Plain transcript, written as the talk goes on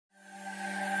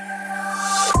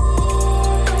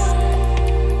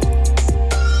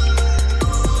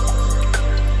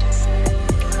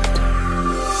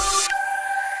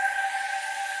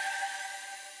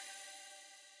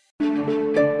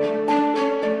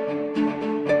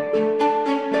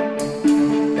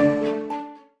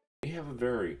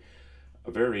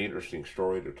A very interesting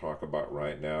story to talk about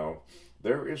right now.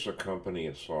 There is a company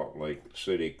in Salt Lake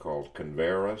City called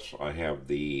Converus. I have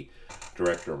the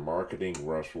director of marketing,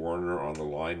 Russ Warner, on the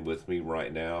line with me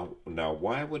right now. Now,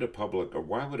 why would a public or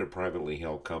why would a privately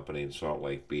held company in Salt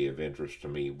Lake be of interest to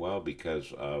me? Well,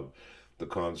 because of the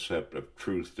concept of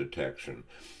truth detection.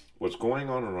 What's going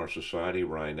on in our society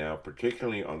right now,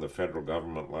 particularly on the federal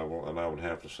government level, and I would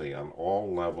have to say on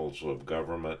all levels of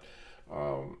government,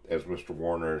 as Mr.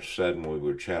 Warner said when we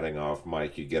were chatting off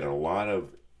mic, you get a lot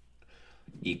of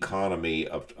economy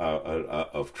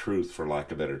of truth, for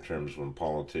lack of better terms, when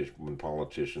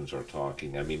politicians are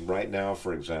talking. I mean, right now,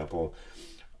 for example,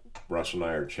 Russ and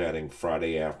I are chatting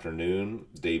Friday afternoon,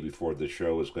 day before the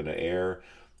show is going to air.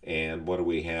 And what do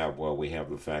we have? Well, we have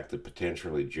the fact that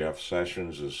potentially Jeff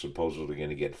Sessions is supposedly going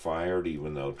to get fired,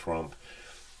 even though Trump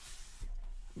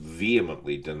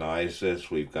vehemently denies this.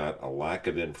 We've got a lack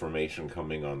of information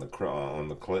coming on the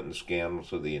Clinton scandal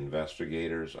to the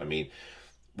investigators. I mean,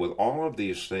 with all of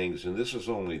these things, and this is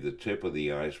only the tip of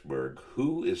the iceberg,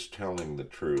 who is telling the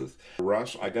truth?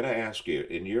 Russ, I got to ask you,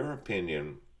 in your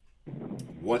opinion,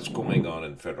 what's going on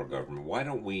in federal government? Why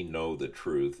don't we know the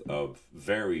truth of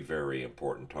very, very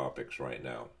important topics right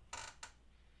now?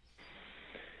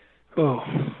 Oh,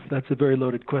 that's a very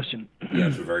loaded question. Yeah,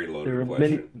 it's a very There loaded are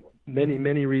question.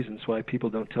 many reasons why people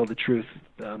don't tell the truth.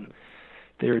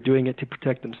 They are doing it to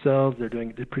protect themselves. They're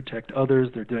doing it to protect others.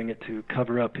 They're doing it to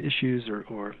cover up issues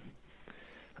or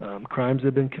crimes that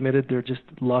have been committed. There are just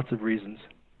lots of reasons.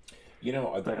 You know,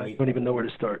 I I mean, don't even know where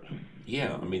to start.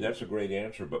 yeah, I mean, that's a great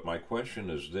answer, but my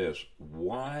question is this: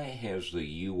 why has the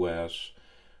U.S.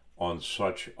 on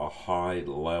such a high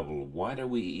level? Why do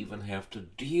we even have to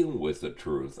deal with the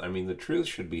truth? I mean, the truth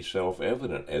should be self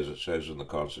evident, as it says in the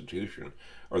Constitution,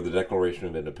 or the Declaration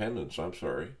of Independence, I'm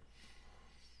sorry.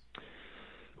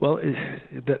 Well,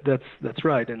 that's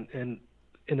right. And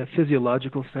in a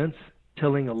physiological sense,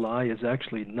 telling a lie is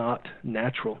actually not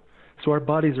natural. So our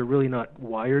bodies are really not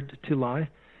wired to lie,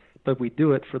 but we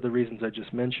do it for the reasons I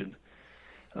just mentioned.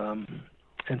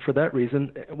 And for that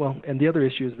reason, well, and the other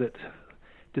issue is that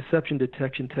deception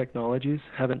detection technologies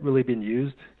haven't really been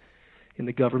used in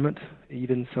the government,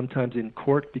 even sometimes in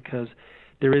court, because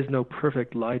there is no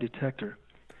perfect lie detector.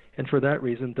 And for that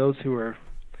reason, those who are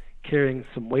carrying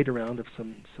some weight around of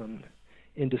some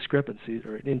indiscrepancies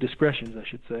or indiscretions, I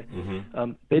should say,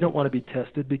 they don't want to be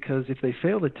tested, because if they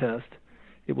fail the test,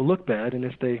 it will look bad. And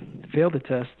if they fail the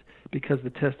test because the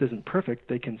test isn't perfect,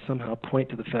 they can somehow point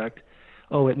to the fact,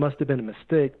 oh, it must have been a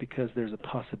mistake because there's a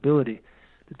possibility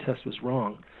the test was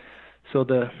wrong. So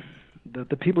the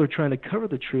people who are trying to cover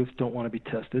the truth don't want to be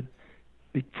tested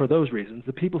for those reasons.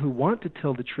 The people who want to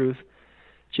tell the truth,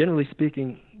 generally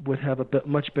speaking, would have a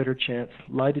much better chance.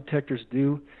 Lie detectors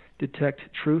do detect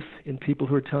truth in people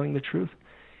who are telling the truth,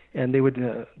 and they would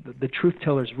the truth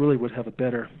tellers really would have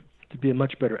to be a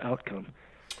much better outcome.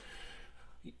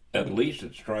 At least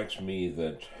it strikes me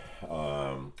that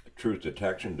truth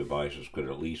detection devices could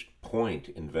at least point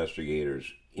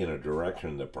investigators in a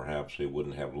direction that perhaps they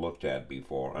wouldn't have looked at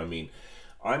before. I mean,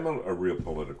 I'm a real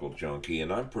political junkie,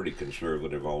 and I'm pretty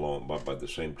conservative, although by the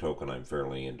same token, I'm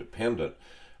fairly independent.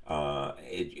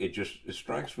 It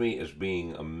strikes me as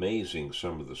being amazing,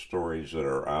 some of the stories that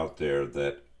are out there,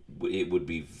 that it would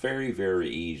be very, very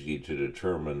easy to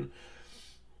determine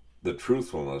the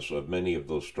truthfulness of many of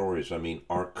those stories. I mean,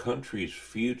 our country's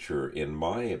future, in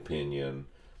my opinion,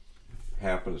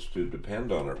 happens to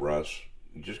depend on it, Russ.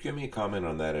 Just give me a comment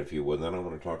on that, if you would. Then I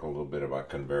want to talk a little bit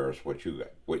about Converus, what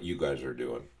you guys are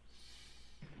doing.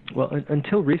 Well,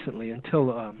 until recently,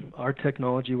 until our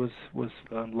technology was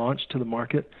launched to the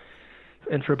market,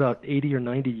 and for about 80 or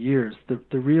 90 years,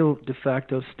 the real de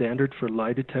facto standard for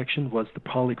lie detection was the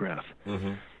polygraph.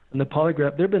 And the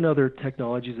polygraph, there have been other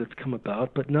technologies that have come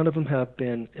about, but none of them have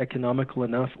been economical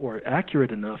enough or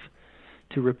accurate enough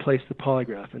to replace the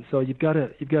polygraph. And so you've got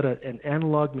an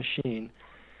analog machine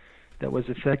that was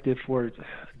effective for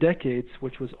decades,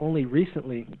 which was only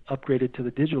recently upgraded to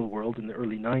the digital world in the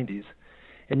early 90s.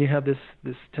 And you have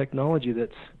this technology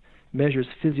that measures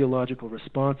physiological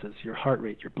responses, your heart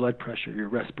rate, your blood pressure, your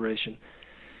respiration,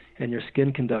 and your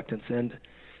skin conductance. And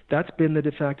that's been the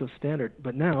de facto standard.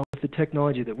 But now, with the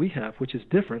technology that we have, which is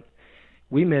different,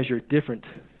 we measure different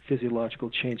physiological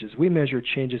changes. We measure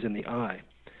changes in the eye.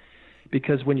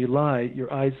 Because when you lie,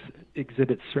 your eyes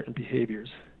exhibit certain behaviors,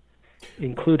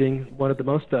 including one of the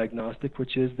most diagnostic,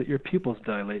 which is that your pupils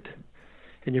dilate.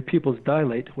 And your pupils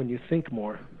dilate when you think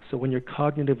more. So when your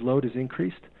cognitive load is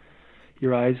increased,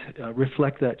 your eyes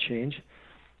reflect that change.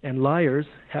 And liars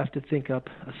have to think up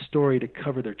a story to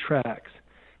cover their tracks,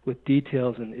 with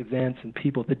details and events and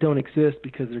people that don't exist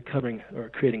because they're covering or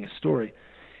creating a story.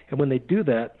 And when they do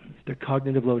that, their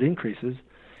cognitive load increases.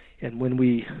 And when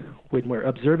we're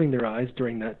observing their eyes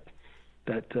during that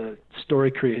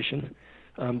story creation,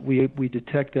 we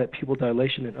detect that pupil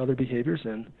dilation and other behaviors,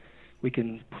 and we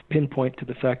can pinpoint to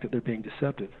the fact that they're being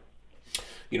deceptive.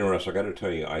 You know, Russ, I got to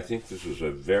tell you, I think this is a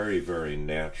very, very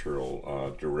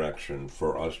natural direction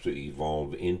for us to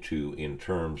evolve into in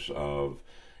terms of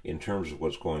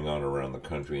what's going on around the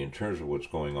country, in terms of what's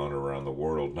going on around the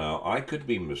world. Now, I could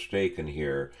be mistaken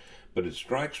here, but it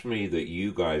strikes me that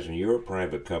you guys, and you're a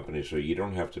private company, so you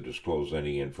don't have to disclose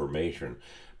any information,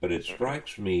 but it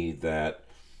strikes me that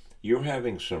you're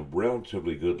having some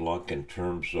relatively good luck in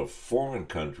terms of foreign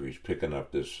countries picking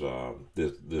up this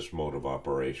mode of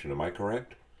operation. Am I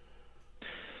correct?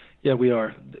 Yeah, we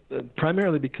are.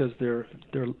 Primarily because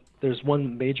there's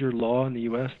one major law in the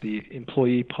U.S., the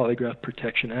Employee Polygraph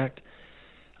Protection Act,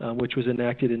 which was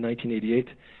enacted in 1988,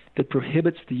 that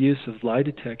prohibits the use of lie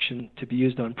detection to be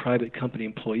used on private company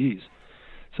employees.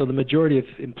 So the majority of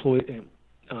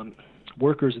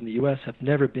workers in the U.S. have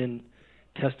never been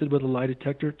tested with a lie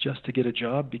detector just to get a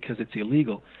job because it's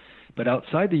illegal. But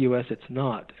outside the U.S., it's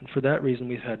not. And for that reason,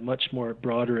 we've had much more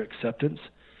broader acceptance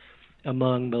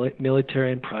among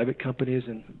military and private companies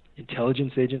and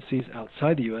intelligence agencies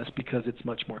outside the U.S. because it's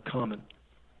much more common.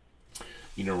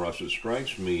 You know, Russ, it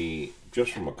strikes me,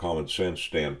 just from a common sense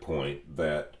standpoint,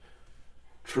 that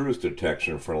truth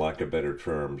detection, for lack of better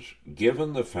terms,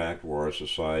 given the fact where our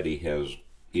society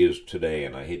is today,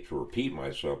 and I hate to repeat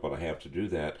myself, but I have to do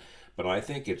that, but I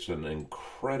think it's an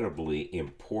incredibly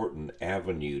important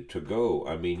avenue to go.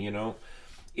 I mean, you know,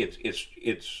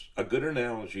 it's a good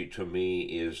analogy to me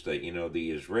is that, you know,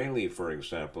 the Israeli, for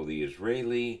example, the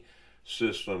Israeli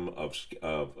system of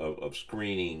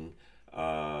screening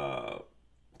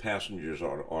passengers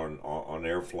on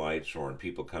air flights or on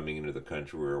people coming into the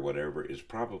country or whatever is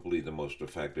probably the most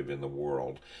effective in the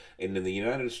world. And in the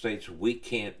United States, we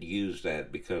can't use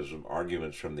that because of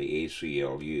arguments from the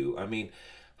ACLU. I mean,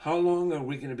 how long are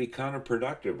we going to be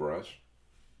counterproductive, Russ?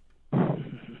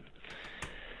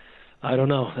 I don't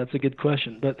know. That's a good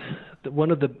question. But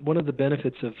one of the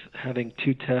benefits of having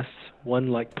two tests, one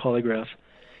like Polygraph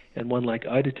and one like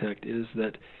EyeDetect, is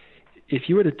that if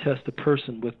you were to test a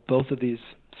person with both of these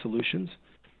solutions,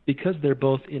 because they're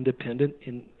both independent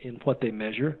in what they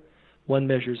measure, one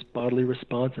measures bodily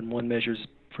response and one measures,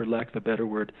 for lack of a better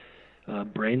word,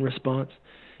 brain response.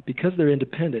 Because they're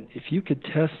independent, if you could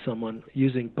test someone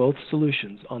using both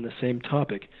solutions on the same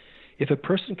topic, if a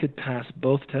person could pass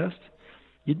both tests,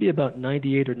 you'd be about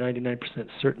 98 or 99%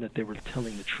 certain that they were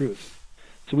telling the truth.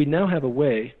 So we now have a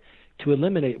way to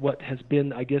eliminate what has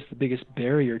been, I guess, the biggest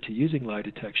barrier to using lie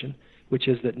detection, which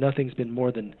is that nothing's been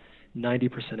more than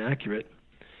 90% accurate.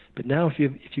 But now if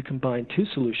you combine two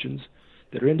solutions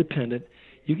that are independent,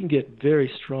 you can get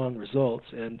very strong results,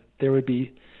 and there would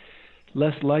be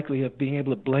less likely of being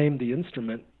able to blame the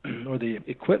instrument or the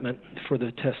equipment for the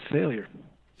test failure.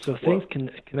 So things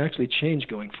can actually change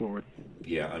going forward.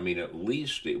 Yeah, I mean, at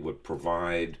least it would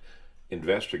provide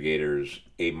investigators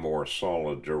a more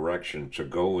solid direction to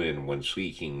go in when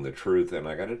seeking the truth. And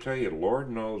I got to tell you,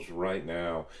 Lord knows right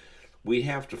now, we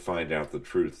have to find out the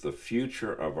truth. The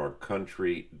future of our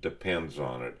country depends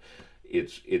on it.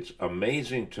 It's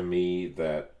amazing to me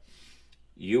that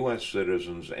U.S.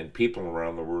 citizens and people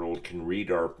around the world can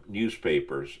read our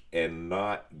newspapers and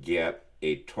not get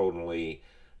a totally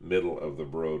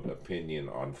middle-of-the-road opinion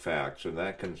on facts, and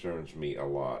that concerns me a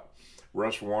lot.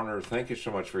 Russ Warner, thank you so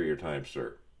much for your time,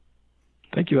 sir.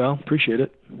 Thank you, Al. Appreciate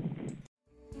it.